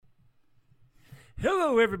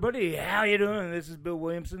Hello, everybody. How you doing? This is Bill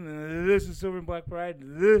Williamson, and this is Silver and Black Pride.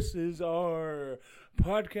 This is our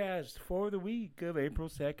podcast for the week of April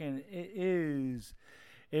 2nd. It is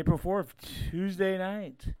April 4th, Tuesday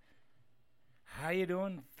night. How you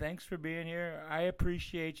doing? Thanks for being here. I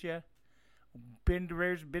appreciate you. Been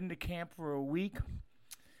to camp for a week.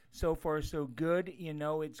 So far, so good. You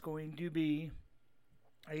know, it's going to be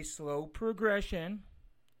a slow progression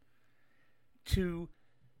to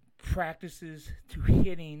practices to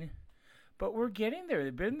hitting, but we're getting there.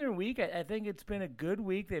 They've been their week. I think it's been a good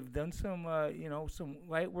week. They've done some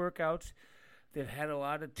light workouts. They've had a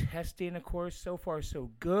lot of testing, of course. So far,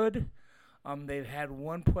 so good. They've had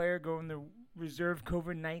one player go in the reserve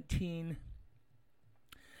COVID-19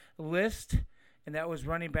 list, and that was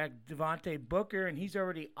running back Devontae Booker, and he's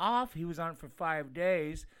already off. He was on for 5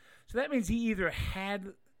 days, so that means he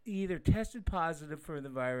either tested positive for the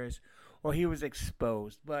virus or he was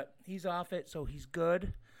exposed, but he's off it, so he's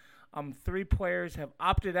good. 3 players have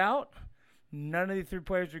opted out. None of the 3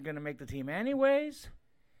 players are going to make the team anyways.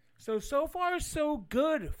 So far, so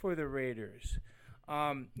good for the Raiders.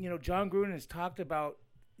 John Gruden has talked about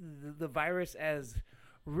the virus as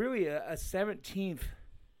really a 17th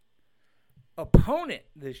opponent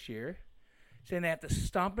this year, saying they have to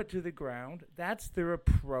stomp it to the ground. That's their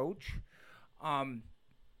approach.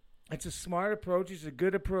 It's a smart approach. It's a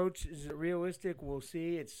good approach. Is it realistic? We'll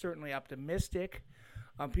see. It's certainly optimistic.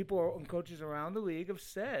 People and coaches around the league have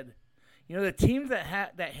said, the team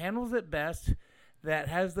that handles it best, that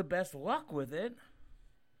has the best luck with it,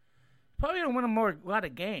 probably going to win a lot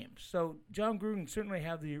of games. So John Gruden certainly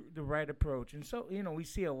have the right approach. And so, we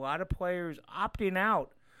see a lot of players opting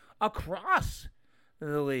out across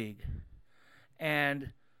the league.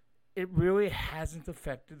 And it really hasn't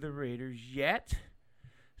affected the Raiders yet.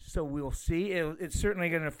 So we'll see. It's certainly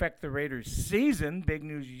going to affect the Raiders' season. Big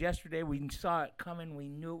news yesterday. We saw it coming. We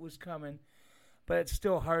knew it was coming. But it's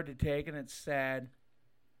still hard to take, and it's sad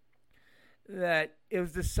that it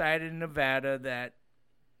was decided in Nevada that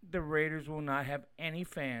the Raiders will not have any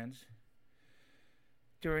fans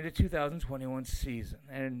during the 2021 season.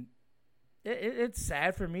 And it's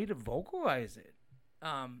sad for me to vocalize it.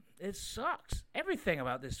 It sucks. Everything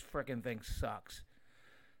about this frickin' thing sucks.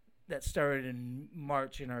 That started in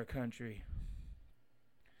March in our country.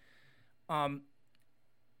 And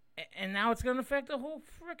now it's going to affect the whole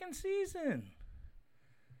frickin' season.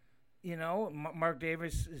 Mark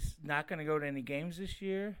Davis is not going to go to any games this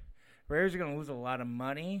year. Raiders are going to lose a lot of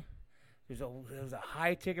money. There's a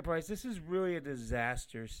high ticket price. This is really a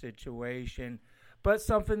disaster situation, but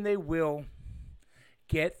something they will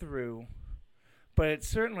get through. But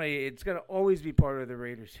it's going to always be part of the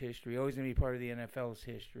Raiders' history, always going to be part of the NFL's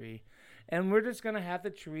history. And we're just going to have to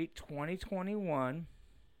treat 2021,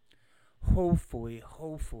 hopefully,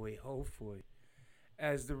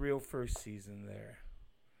 as the real first season there.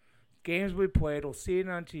 Games we played, we'll see it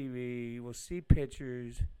on TV, we'll see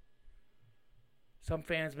pictures. Some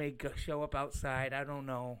fans may show up outside, I don't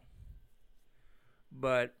know.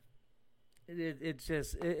 But it's a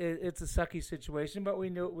sucky situation, but we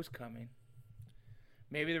knew it was coming.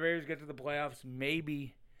 Maybe the Raiders get to the playoffs.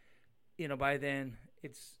 Maybe, by then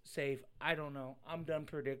it's safe. I don't know. I'm done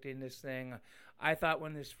predicting this thing. I thought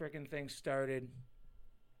when this freaking thing started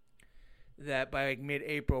that by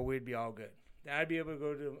mid-April we'd be all good. I'd be able to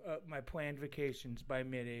go to my planned vacations by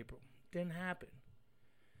mid-April. Didn't happen.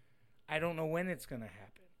 I don't know when it's going to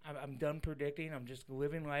happen. I'm done predicting. I'm just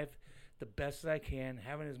living life the best as I can,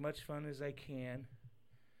 having as much fun as I can,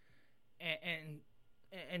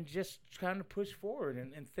 and just trying to push forward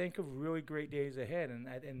and think of really great days ahead.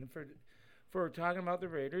 And for talking about the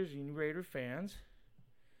Raiders, you Raider fans,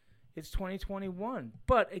 it's 2021.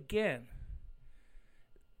 But again,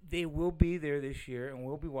 they will be there this year, and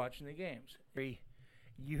we'll be watching the games. Very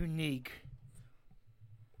unique,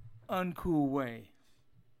 uncool way.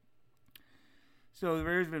 So the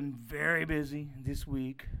Raiders have been very busy this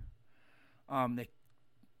week. The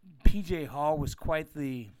PJ Hall was quite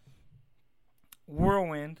the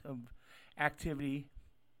whirlwind of activity.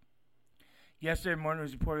 Yesterday morning it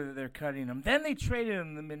was reported that they're cutting him. Then they traded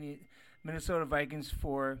him to the Minnesota Vikings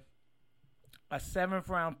for a 7th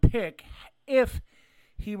round pick if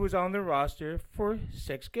he was on the roster for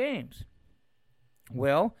 6 games.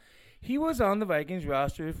 Well, he was on the Vikings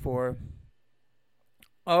roster for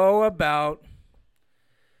about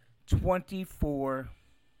 24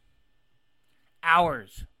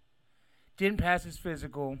 hours. Didn't pass his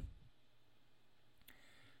physical.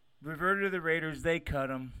 Reverted to the Raiders. They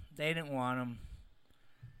cut him. They didn't want him.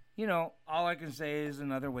 All I can say is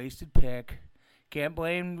another wasted pick. Can't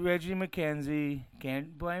blame Reggie McKenzie.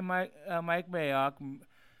 Can't blame Mike Mayock.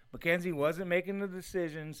 McKenzie wasn't making the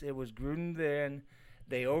decisions. It was Gruden then.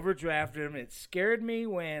 They overdrafted him. It scared me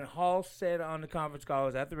when Hall said on the conference call, I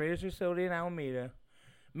was at the Raiders facility in Alameda.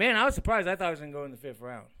 Man, I was surprised. I thought he was going to go in the 5th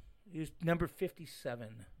round. He was number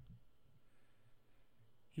 57.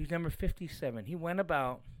 He was number 57. He went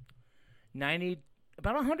about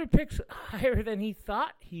 100 picks higher than he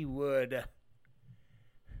thought he would.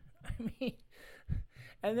 I mean,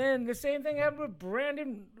 and then the same thing happened with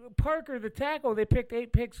Brandon Parker, the tackle. They picked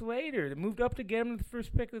 8 picks later. They moved up to get him the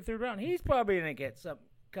first pick of the 3rd round. He's probably going to get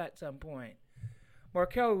cut some point.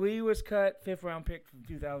 Markel Lee was cut, 5th round pick from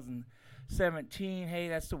 2017. Hey,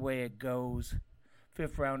 that's the way it goes.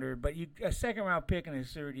 5th rounder, but a 2nd round pick in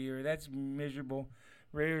his 3rd year. That's miserable.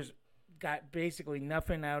 Raiders got basically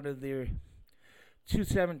nothing out of their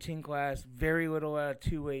 217 class. Very little out of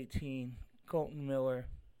 218. Colton Miller.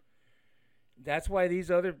 That's why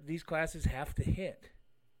these classes have to hit.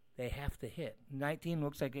 They have to hit. 19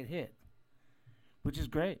 looks like it hit, which is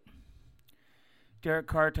great. Derek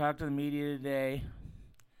Carr talked to the media today,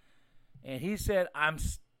 and he said, "I'm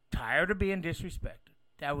tired of being disrespected."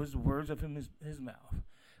 That was the words of his mouth.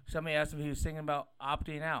 Somebody asked him if he was thinking about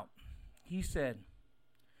opting out. He said,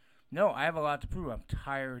 "No, I have a lot to prove. I'm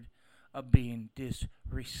tired of being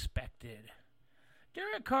disrespected."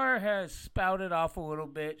 Derek Carr has spouted off a little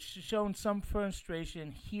bit, shown some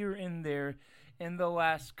frustration here and there in the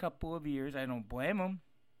last couple of years. I don't blame him.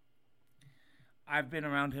 I've been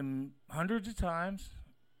around him hundreds of times,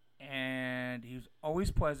 and he was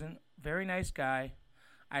always pleasant, very nice guy.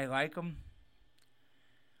 I like him.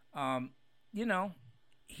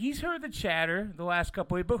 He's heard the chatter the last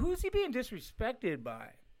couple of years, but who's he being disrespected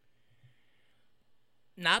by?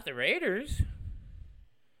 Not the Raiders.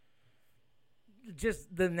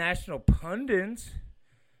 Just the national pundits,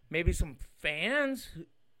 maybe some fans,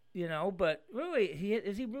 but really,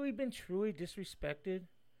 has he really been truly disrespected?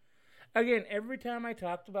 Again, every time I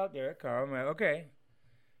talked about Derek Carr, I'm like, okay,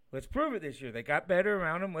 let's prove it this year. They got better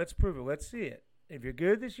around him. Let's prove it. Let's see it. If you're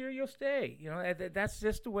good this year, you'll stay. That's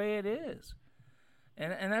just the way it is.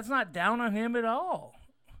 And that's not down on him at all.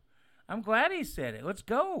 I'm glad he said it. Let's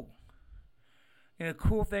go. And a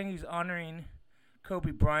cool thing, he's honoring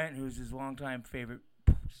Kobe Bryant, who's his longtime favorite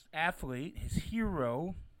athlete, his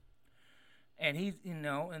hero. And he's,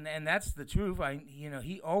 and that's the truth.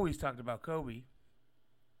 He always talked about Kobe.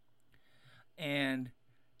 And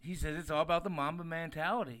he says it's all about the Mamba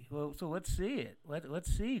mentality. Well, so let's see it.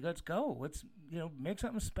 Let's see. Let's go. Let's, make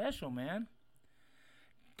something special, man.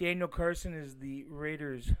 Daniel Carlson is the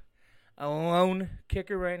Raiders' lone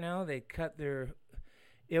kicker right now. They cut their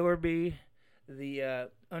Illerby, the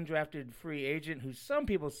undrafted free agent, who some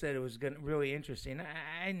people said it was really interesting.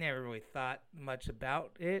 I never really thought much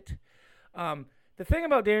about it. The thing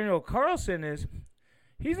about Daniel Carlson is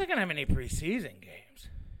he's not going to have any preseason games.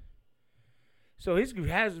 So he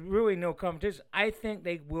has really no competition. I think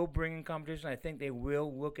they will bring in competition. I think they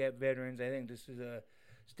will look at veterans. I think this is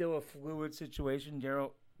still a fluid situation.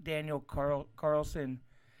 Daniel Carlson,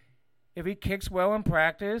 if he kicks well in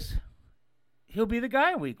practice, he'll be the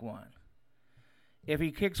guy week 1. If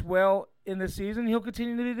he kicks well in the season, he'll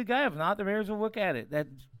continue to be the guy. If not, the Raiders will look at it. That's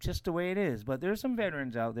just the way it is. But there's some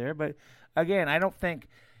veterans out there. But, again, I don't think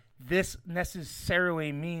this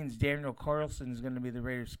necessarily means Daniel Carlson is going to be the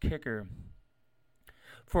Raiders' kicker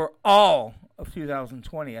for all of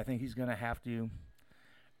 2020. I think he's going to have to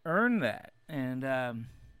earn that. And,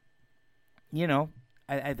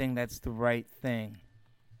 I think that's the right thing.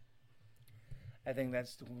 I think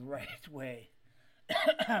that's the right way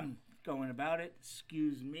going about it.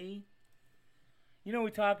 Excuse me.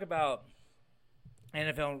 We talk about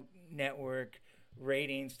NFL Network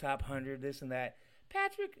ratings, top 100, this and that.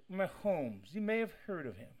 Patrick Mahomes, you may have heard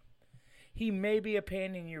of him. He may be a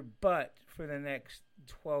pain in your butt for the next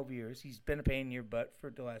 12 years. He's been a pain in your butt for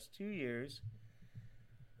the last 2 years.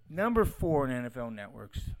 Number 4 in NFL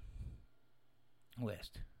Network's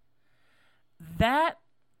list. That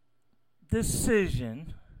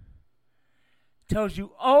decision tells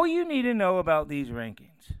you all you need to know about these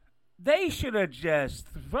rankings. They should have just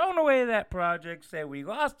thrown away that project, say we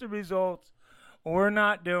lost the results, we're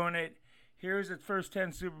not doing it. Here's the first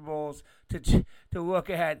 10 Super Bowls to look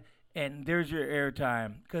at, and there's your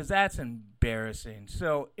airtime, because that's embarrassing.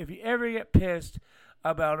 So if you ever get pissed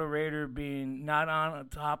about a Raider being not on a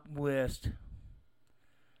top list,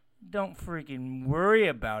 don't freaking worry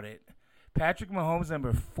about it. Patrick Mahomes,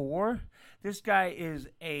 number 4. This guy is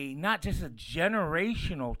not just a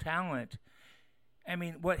generational talent. I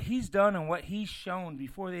mean, what he's done and what he's shown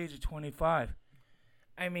before the age of 25.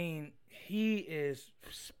 I mean, he is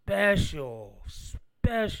special.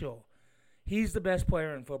 He's the best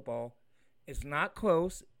player in football. It's not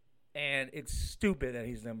close. and it's stupid that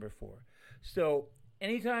he's number 4. So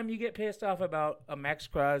anytime you get pissed off about a Max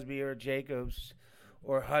Crosby or Jacobs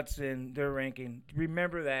or Hudson, their ranking,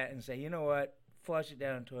 remember that and say, you know what? Flush it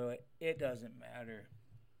down the toilet. It doesn't matter.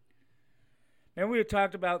 Remember we had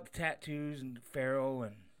talked about the tattoos and Farrell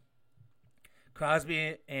and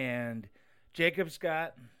Crosby and Jacobs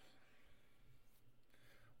got?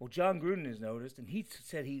 Well, John Gruden has noticed, and he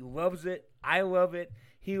said he loves it. I love it.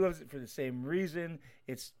 He loves it for the same reason.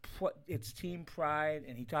 It's team pride,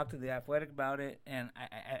 and he talked to the Athletic about it, and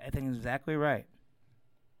I think he's exactly right.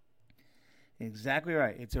 Exactly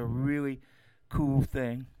right. It's a really cool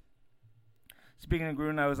thing. Speaking of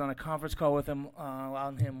Gruden, I was on a conference call with him,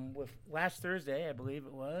 with last Thursday, I believe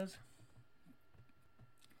it was.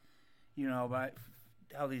 You know about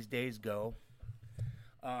how these days go.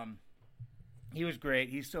 He was great.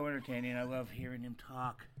 He's so entertaining. I love hearing him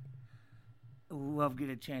talk. I love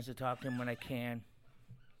getting a chance to talk to him when I can.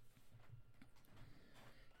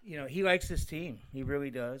 You know, he likes this team. He really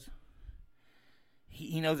does.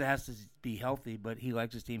 He knows it has to be healthy, but he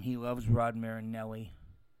likes his team. He loves Rod Marinelli.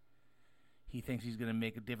 He thinks he's going to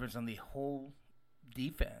make a difference on the whole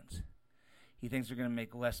defense. He thinks they're going to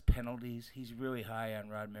make less penalties. He's really high on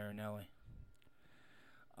Rod Marinelli.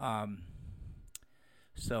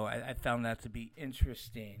 So I found that to be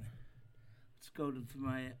interesting. Let's go to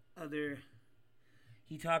my other.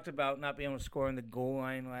 He talked about not being able to score on the goal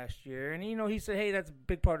line last year. And, you know, he said, hey, that's a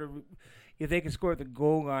big part of if they can score at the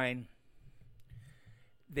goal line,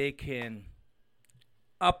 they can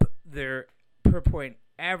up their per-point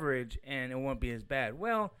average, and it won't be as bad.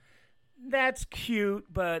 Well, that's cute,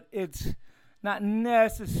 but it's not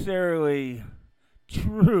necessarily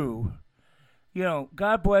true. You know,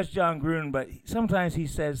 God bless John Gruden, but sometimes he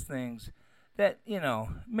says things that, you know,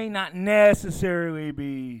 may not necessarily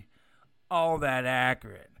be all that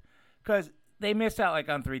accurate. Because they missed out, like,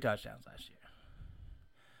 on 3 touchdowns last year.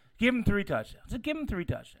 Give them 3 touchdowns. Give them 3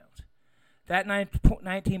 touchdowns. That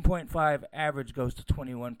 19.5 average goes to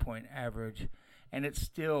 21-point average, and it's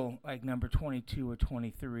still, like, number 22 or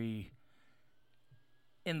 23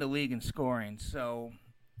 in the league in scoring. So,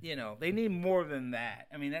 you know, they need more than that.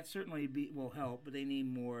 I mean, that certainly will help, but they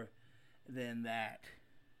need more than that.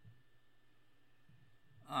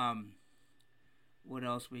 What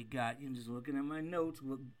else we got? You're just looking at my notes.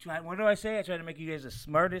 What do I say? I try to make you guys the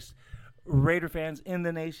smartest Raider fans in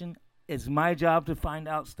the nation. It's my job to find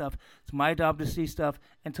out stuff. It's my job to see stuff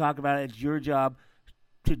and talk about it. It's your job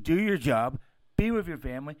to do your job, be with your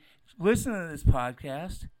family, listen to this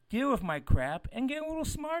podcast, deal with my crap, and get a little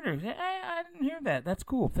smarter. I didn't hear that. That's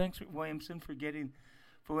cool. Thanks, Williamson, for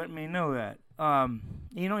letting me know that.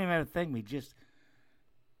 You don't even have to thank me. Just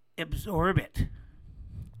absorb it.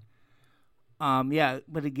 Yeah,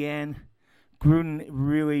 but again, Gruden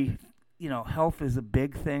really, you know, health is a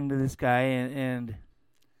big thing to this guy, and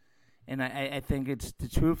I think it's the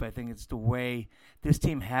truth. I think it's the way this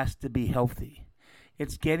team has to be healthy.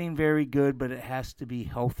 It's getting very good, but it has to be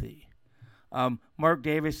healthy. Mark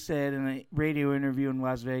Davis said in a radio interview in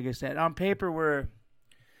Las Vegas that on paper we're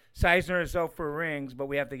sizing ourselves for rings, but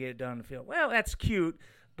we have to get it done on the field. Well, that's cute,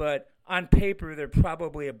 but on paper they're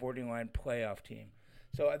probably a borderline playoff team.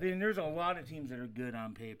 So I mean, there's a lot of teams that are good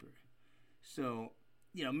on paper. So,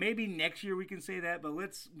 you know, maybe next year we can say that, but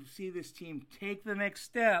let's see this team take the next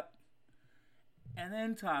step and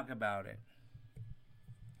then talk about it.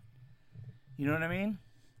 You know what I mean?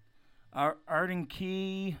 Arden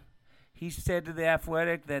Key, he said to The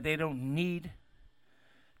Athletic that they don't need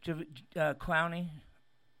Clowney.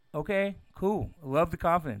 Okay, cool. Love the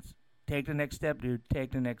confidence. Take the next step, dude.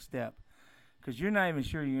 Take the next step. Because you're not even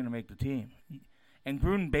sure you're going to make the team. And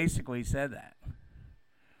Gruden basically said that.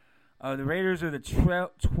 The Raiders are the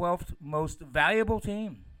 12th most valuable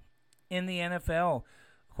team in the NFL,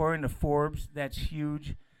 according to Forbes. That's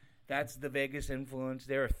huge. That's the Vegas influence.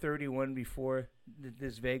 They were 31 before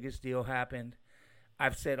this Vegas deal happened.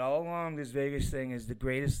 I've said all along this Vegas thing is the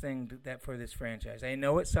greatest thing that for this franchise. I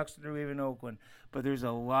know it sucks that they're leaving Oakland, but there's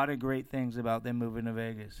a lot of great things about them moving to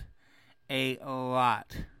Vegas. A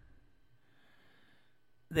lot.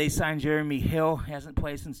 They signed Jeremy Hill. Hasn't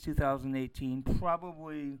played since 2018.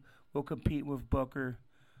 Probably will compete with Booker.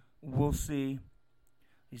 We'll see.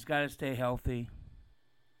 He's got to stay healthy.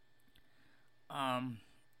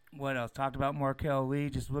 What else? Talked about Markel Lee.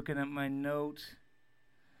 Just looking at my notes.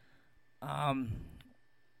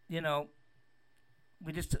 You know,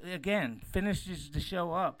 we just, again, finishes the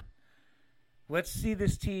show up. Let's see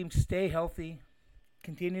this team stay healthy.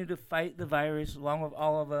 Continue to fight the virus along with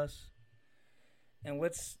all of us. And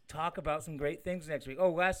let's talk about some great things next week.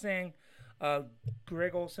 Oh, last thing,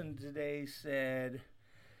 Greg Olson today said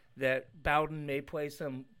that Bowden may play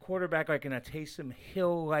some quarterback like in a Taysom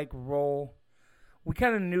Hill-like role. We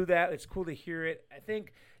kind of knew that. It's cool to hear it. I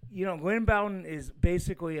think, Glenn Bowden is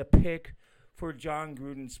basically a pick for John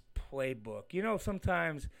Gruden's playbook.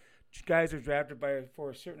 Sometimes guys are drafted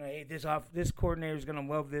for a certain, hey, this coordinator is going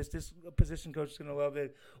to love this position coach is going to love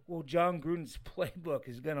it. Well, John Gruden's playbook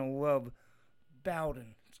is going to love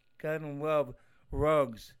Bowden. It's going to love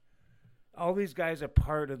Ruggs. All these guys are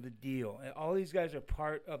part of the deal. All these guys are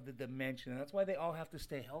part of the dimension. And that's why they all have to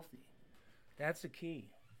stay healthy. That's the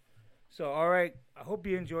key. So, all right, I hope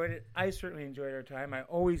you enjoyed it. I certainly enjoyed our time. I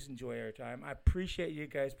always enjoy our time. I appreciate you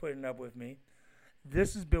guys putting up with me.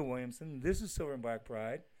 This is Bill Williamson. This is Silver and Black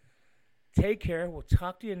Pride. Take care. We'll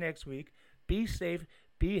talk to you next week. Be safe,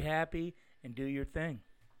 be happy, and do your thing.